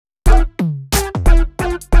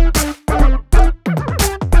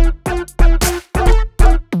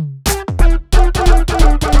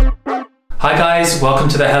guys, welcome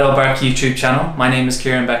to the Hello Bark YouTube channel. My name is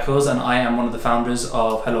Kieran Beckles and I am one of the founders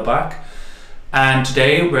of Hello Bark. And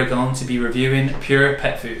today we're going to be reviewing Pure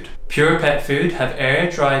Pet Food. Pure Pet Food have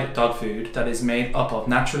air-dried dog food that is made up of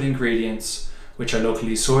natural ingredients which are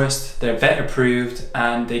locally sourced, they're vet approved,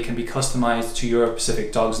 and they can be customized to your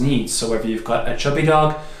specific dog's needs. So whether you've got a chubby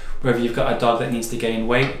dog, whether you've got a dog that needs to gain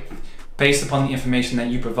weight, based upon the information that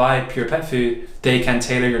you provide Pure Pet Food, they can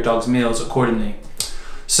tailor your dog's meals accordingly.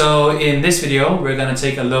 So in this video, we're going to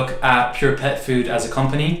take a look at Pure Pet Food as a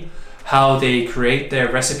company, how they create their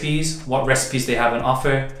recipes, what recipes they have on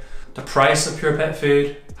offer, the price of Pure Pet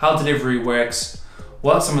Food, how delivery works,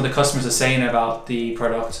 what some of the customers are saying about the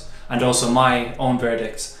product, and also my own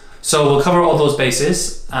verdicts. So we'll cover all those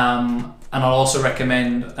bases, and I'll also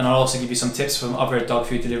recommend, and I'll also give you some tips from other dog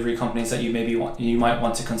food delivery companies that you might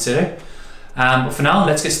want to consider. But for now,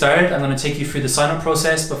 let's get started. I'm going to take you through the sign-up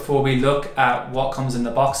process before we look at what comes in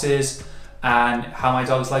the boxes and how my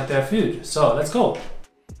dogs like their food. So let's go.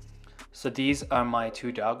 So these are my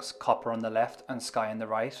two dogs, Copper on the left and Sky on the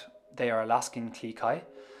right. They are Alaskan Klee Kai,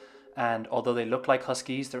 and although they look like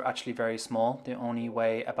huskies, they're actually very small. They only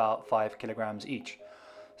weigh about 5 kilograms each.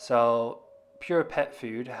 So Pure Pet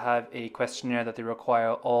Food have a questionnaire that they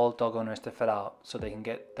require all dog owners to fill out so they can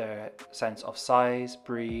get their sense of size,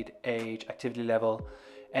 breed, age, activity level,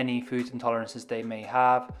 any food intolerances they may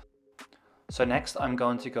have. So next I'm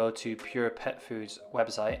going to go to Pure Pet Food's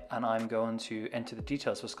website and I'm going to enter the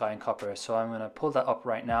details for Sky and Copper. So I'm going to pull that up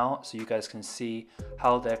right now so you guys can see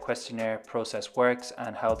how their questionnaire process works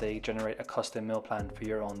and how they generate a custom meal plan for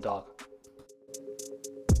your own dog.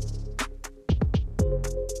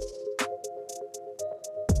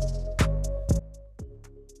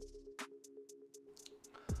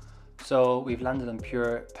 So we've landed on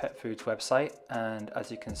Pure Pet Food's website, and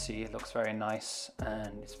as you can see, it looks very nice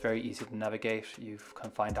and it's very easy to navigate. You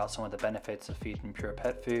can find out some of the benefits of feeding Pure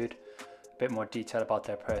Pet Food, a bit more detail about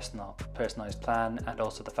their personalized plan, and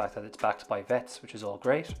also the fact that it's backed by vets, which is all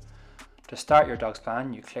great. To start your dog's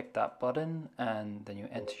plan, you click that button and then you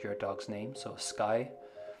enter your dog's name, so Sky.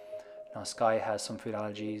 Now Sky has some food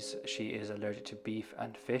allergies. She is allergic to beef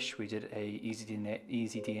and fish. We did a easy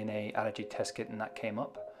DNA allergy test kit and that came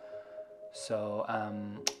up. So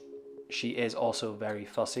she is also very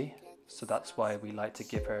fussy, so that's why we like to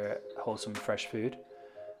give her wholesome fresh food.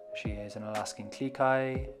 She is an Alaskan Klee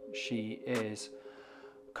Kai. She is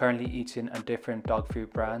currently eating a different dog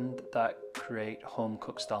food brand that create home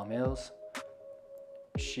cooked style meals.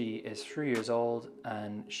 She is 3 years old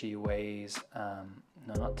and she weighs,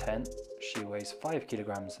 no not 10, she weighs 5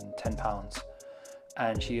 kilograms and 10 pounds.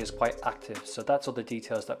 And she is quite active, so that's all the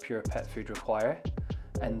details that Pure Pet Food require.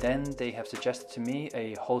 And then they have suggested to me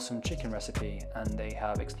a wholesome chicken recipe, and they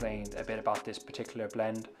have explained a bit about this particular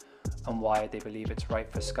blend and why they believe it's right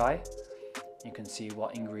for Sky. You can see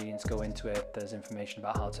what ingredients go into it. There's information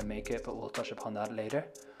about how to make it, but we'll touch upon that later.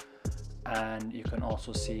 And you can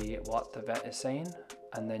also see what the vet is saying,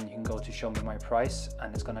 and then you can go to show me my price,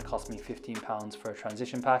 and it's going to cost me £15 for a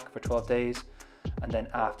transition pack for 12 days. And then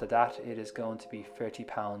after that, it is going to be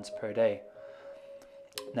 £30 per day.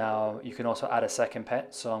 Now you can also add a second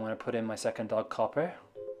pet, so I'm going to put in my second dog, Copper.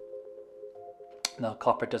 Now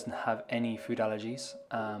Copper doesn't have any food allergies,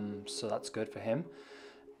 so that's good for him,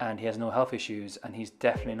 and he has no health issues, and he's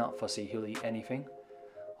definitely not fussy. He'll eat anything.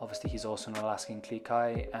 Obviously he's also an Alaskan Klee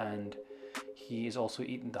Kai, and he is also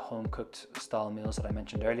eating the home cooked style meals that I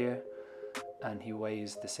mentioned earlier, and he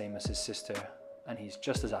weighs the same as his sister, and he's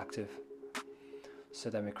just as active. So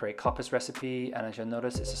then we create Copper's recipe, and as you'll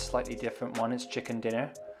notice, it's a slightly different one. It's chicken dinner,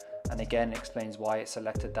 and again it explains why it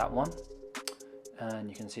selected that one. And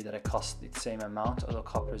you can see that it costs the same amount, although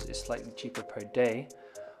Copper's is slightly cheaper per day.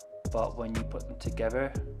 But when you put them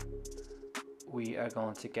together, we are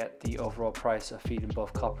going to get the overall price of feeding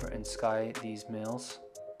both Copper and Sky these meals.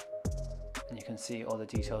 And you can see all the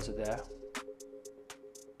details are there.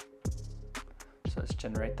 So let's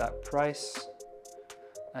generate that price.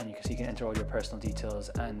 And you can see you can enter all your personal details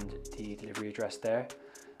and the delivery address there.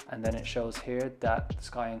 And then it shows here that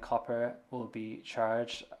Sky and Copper will be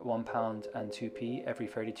charged £1 and 2p every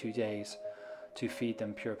 32 days to feed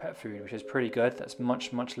them Pure Pet Food, which is pretty good. That's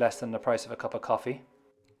much less than the price of a cup of coffee.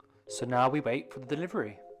 So now we wait for the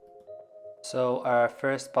delivery. So our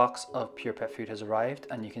first box of Pure Pet Food has arrived,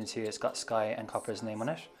 and you can see it's got Sky and Copper's name on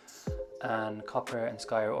it. And Copper and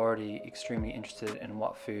Sky are already extremely interested in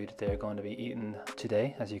what food they're going to be eating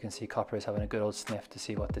today. As you can see, Copper is having a good old sniff to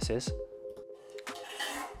see what this is.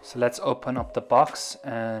 So let's open up the box,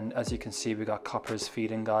 and as you can see, we got Copper's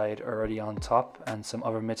feeding guide already on top and some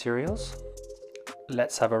other materials.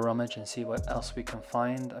 let's have a rummage and see what else we can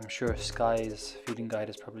find. I'm sure Sky's feeding guide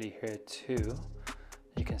is probably here too.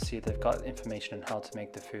 You can see they've got information on how to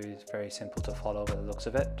make the food. It's very simple to follow by the looks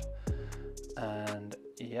of it. And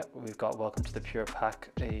yep, we've got Welcome to the Pure Pack,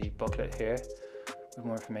 a booklet here with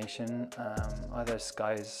more information. Other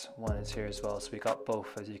Sky's one is here as well, so we got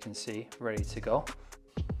both, as you can see, ready to go.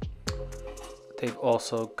 They've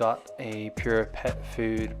also got a pure pet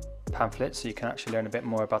food pamphlet, so you can actually learn a bit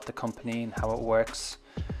more about the company and how it works,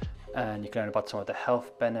 and you can learn about some of the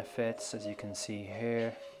health benefits, as you can see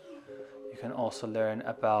here. You can also learn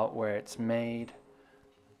about where it's made,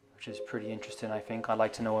 which is pretty interesting. I think I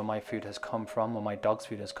like to know where my food has come from, where my dog's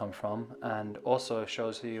food has come from, and also it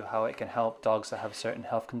shows you how it can help dogs that have certain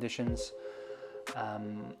health conditions.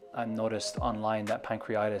 I've noticed online that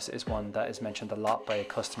pancreatitis is one that is mentioned a lot by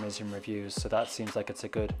customers in reviews, so that seems like it's a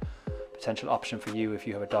good potential option for you if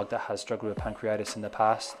you have a dog that has struggled with pancreatitis in the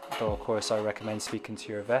past, though of course I recommend speaking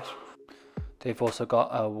to your vet. They've also got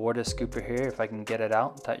a water scooper here, if I can get it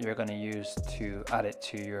out, that you're going to use to add it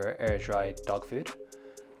to your air dried dog food.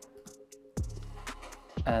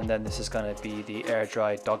 And then this is going to be the air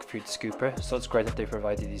dried dog food scooper, so it's great that they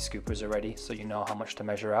provided these scoopers already so you know how much to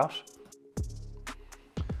measure out.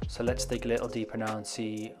 So let's dig a little deeper now and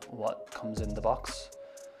see what comes in the box.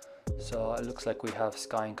 So it looks like we have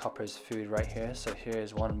Sky and Copper's food right here. So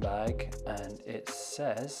here's one bag, and it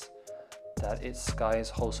says that it's Sky's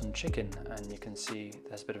Wholesome Chicken, and you can see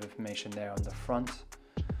there's a bit of information there on the front.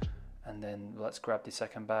 And then let's grab the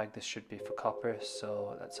second bag. This should be for Copper,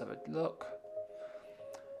 so let's have a look.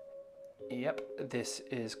 Yep, this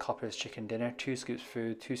is Copper's chicken dinner, 2 scoops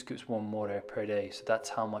food, 2 scoops warm water per day. So that's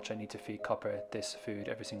how much I need to feed Copper this food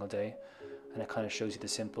every single day. And it kind of shows you the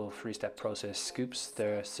simple 3-step process: scoop,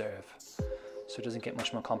 stir, serve. So it doesn't get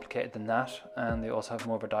much more complicated than that. And they also have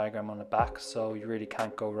more of a diagram on the back, so you really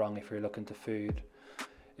can't go wrong if you're looking to feed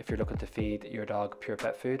your dog pure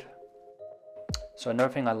pet food. So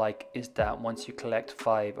another thing I like is that once you collect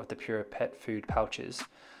 5 of the pure pet food pouches,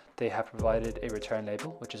 they have provided a return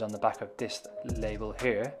label, which is on the back of this label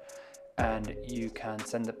here, and you can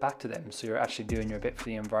send it back to them. So you're actually doing your bit for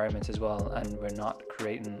the environment as well, and we're not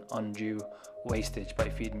creating undue wastage by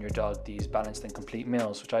feeding your dog these balanced and complete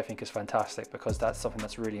meals, which I think is fantastic because that's something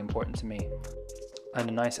that's really important to me. And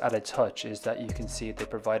a nice added touch is that you can see they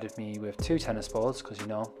provided me with 2 tennis balls, because you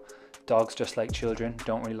know, dogs, just like children,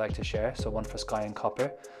 don't really like to share. So one for Sky and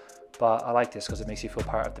Copper, but I like this because it makes you feel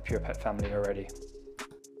part of the Pure Pet family already.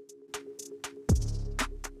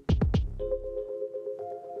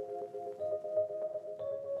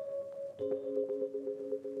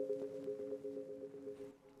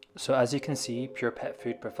 So as you can see, Pure Pet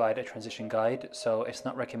Food provide a transition guide, so it's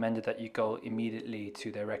not recommended that you go immediately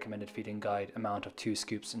to their recommended feeding guide amount of 2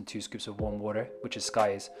 scoops and 2 scoops of warm water, which is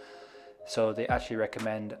Sky's. So they actually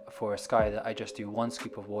recommend for Sky that I just do 1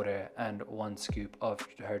 scoop of water and 1 scoop of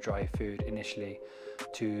her dry food initially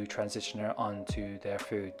to transition her onto their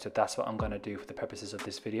food. So that's what I'm going to do for the purposes of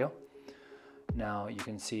this video. Now you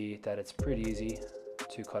can see that it's pretty easy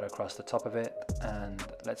to cut across the top of it, and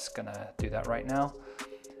let's gonna do that right now.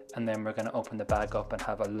 And then we're going to open the bag up and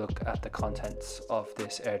have a look at the contents of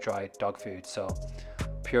this air dried dog food. So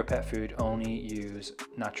Pure Pet Food only use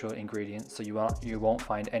natural ingredients, so you won't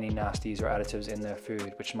find any nasties or additives in their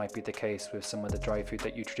food, which might be the case with some of the dry food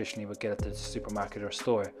that you traditionally would get at the supermarket or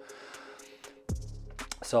store.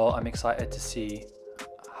 So I'm excited to see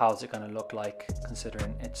how's it going to look like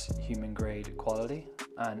considering its human grade quality.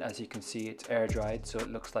 And as you can see, it's air dried, so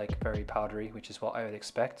it looks like very powdery, which is what I would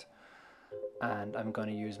expect. And I'm going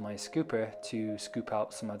to use my scooper to scoop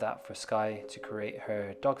out some of that for Sky to create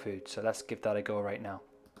her dog food. So let's give that a go right now.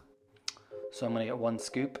 So I'm going to get 1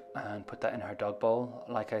 scoop and put that in her dog bowl.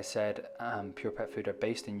 Like I said, Pure Pet Food are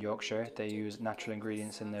based in Yorkshire. They use natural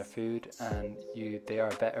ingredients in their food, and they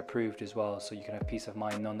are vet approved as well. So you can have peace of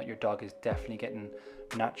mind knowing that your dog is definitely getting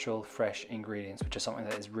natural, fresh ingredients, which is something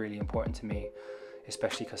that is really important to me,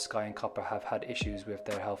 especially because Sky and Copper have had issues with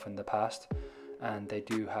their health in the past. And they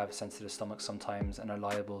do have sensitive stomachs sometimes and are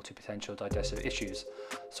liable to potential digestive issues.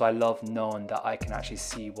 So I love knowing that I can actually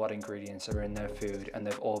see what ingredients are in their food and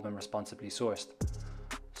they've all been responsibly sourced.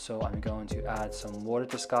 So I'm going to add some water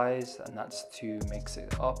to Sky's, and that's to mix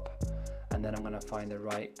it up. And then I'm going to find the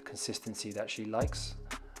right consistency that she likes,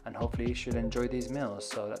 and hopefully she'll enjoy these meals.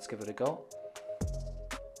 So let's give it a go.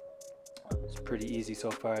 It's pretty easy so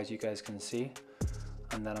far, as you guys can see.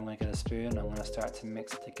 And then I'm going to get a spoon and I'm going to start to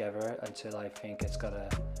mix it together until I think it's got a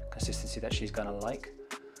consistency that she's going to like.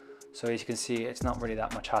 So as you can see, it's not really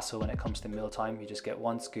that much hassle when it comes to mealtime. You just get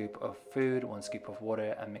 1 scoop of food, 1 scoop of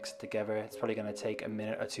water and mix it together. It's probably going to take a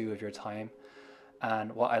minute or 2 of your time.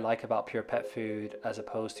 And what I like about Pure Pet Food as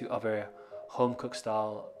opposed to other home cooked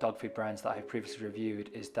style dog food brands that I've previously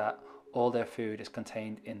reviewed is that all their food is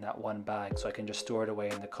contained in that one bag, so I can just store it away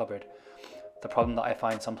in the cupboard. The problem that I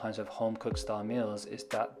find sometimes with home cooked style meals is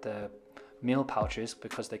that the meal pouches,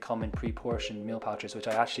 because they come in pre-portioned meal pouches, which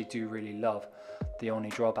I actually do really love, the only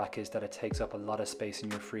drawback is that it takes up a lot of space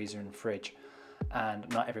in your freezer and fridge, and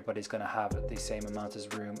not everybody's going to have the same amount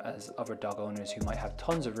of room as other dog owners who might have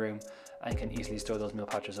tons of room and can easily store those meal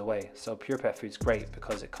pouches away. So Pure Pet Food's great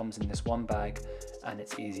because it comes in this one bag and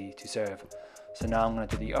it's easy to serve. So now I'm going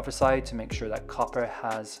to do the other side to make sure that Copper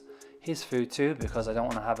has his food too, because I don't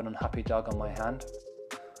want to have an unhappy dog on my hand.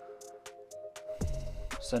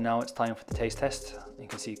 So now it's time for the taste test. You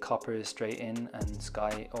can see Copper is straight in and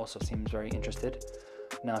Sky also seems very interested.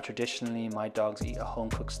 Now traditionally my dogs eat a home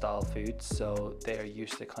cooked style food, so they're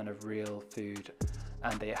used to kind of real food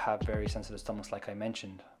and they have very sensitive stomachs like I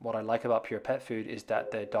mentioned. What I like about Pure Pet Food is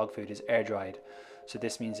that the dog food is air dried. So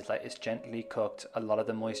this means it's gently cooked, a lot of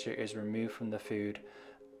the moisture is removed from the food,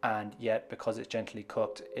 and yet because it's gently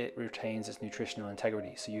cooked it retains its nutritional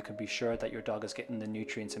integrity, so you can be sure that your dog is getting the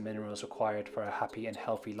nutrients and minerals required for a happy and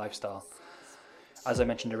healthy lifestyle. As I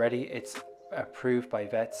mentioned already, it's approved by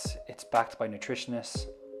vets, it's backed by nutritionists,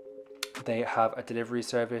 they have a delivery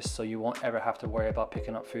service, so you won't ever have to worry about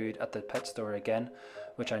picking up food at the pet store again,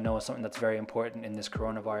 which I know is something that's very important in this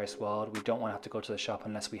coronavirus world. We don't want to have to go to the shop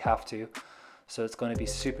unless we have to. So it's going to be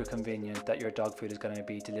super convenient that your dog food is going to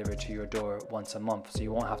be delivered to your door once a month, so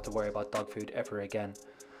you won't have to worry about dog food ever again.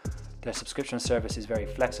 Their subscription service is very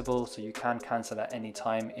flexible, so you can cancel at any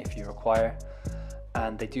time if you require.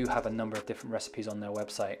 And they do have a number of different recipes on their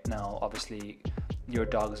website. Now, obviously, your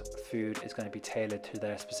dog's food is going to be tailored to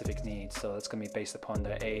their specific needs. So it's going to be based upon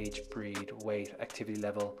their age, breed, weight, activity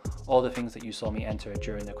level, all the things that you saw me enter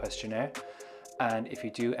during the questionnaire. And if you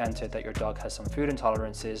do enter that your dog has some food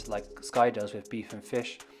intolerances like Sky does with beef and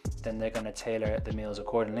fish, then they're going to tailor the meals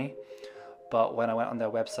accordingly. But when I went on their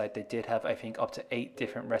website, they did have, I think, up to 8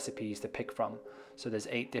 different recipes to pick from. So there's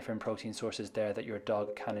 8 different protein sources there that your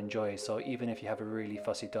dog can enjoy. So even if you have a really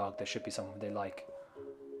fussy dog, there should be something they like.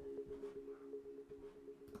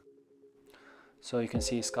 So you can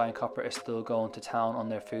see Sky and Copper is still going to town on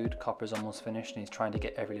their food. Copper's almost finished and he's trying to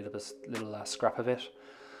get every little scrap of it.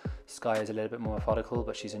 Sky is a little bit more methodical,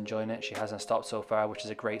 but she's enjoying it. She hasn't stopped so far, which is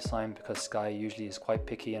a great sign because Sky usually is quite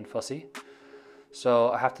picky and fussy. So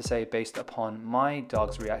I have to say, based upon my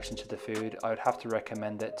dog's reaction to the food, I would have to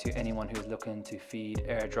recommend it to anyone who's looking to feed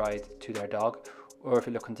air dried to their dog, or if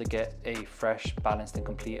you're looking to get a fresh, balanced and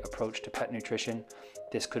complete approach to pet nutrition,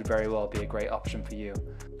 this could very well be a great option for you.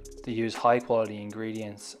 They use high quality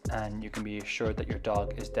ingredients and you can be assured that your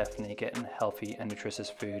dog is definitely getting healthy and nutritious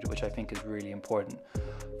food, which I think is really important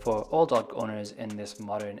for all dog owners in this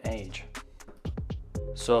modern age.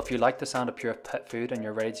 So if you like the sound of Pure Pet Food and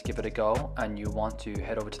you're ready to give it a go and you want to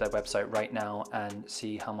head over to their website right now and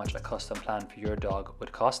see how much a custom plan for your dog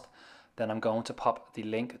would cost, then I'm going to pop the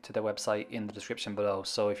link to their website in the description below.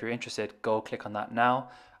 So if you're interested, go click on that now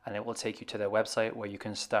and it will take you to their website where you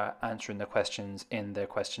can start answering the questions in their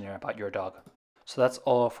questionnaire about your dog. So that's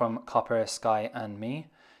all from Copper, Sky and me.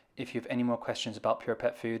 If you have any more questions about Pure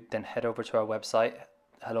Pet Food, then head over to our website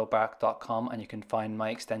hellobark.com and you can find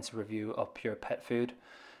my extensive review of Pure Pet Food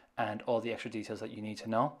and all the extra details that you need to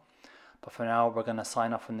know. But for now, we're going to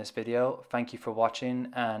sign off from this video. Thank you for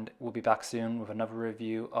watching and we'll be back soon with another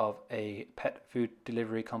review of a pet food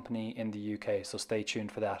delivery company in the UK, so stay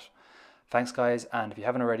tuned for that. Thanks guys, and if you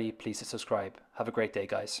haven't already, please subscribe. Have a great day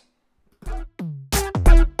guys.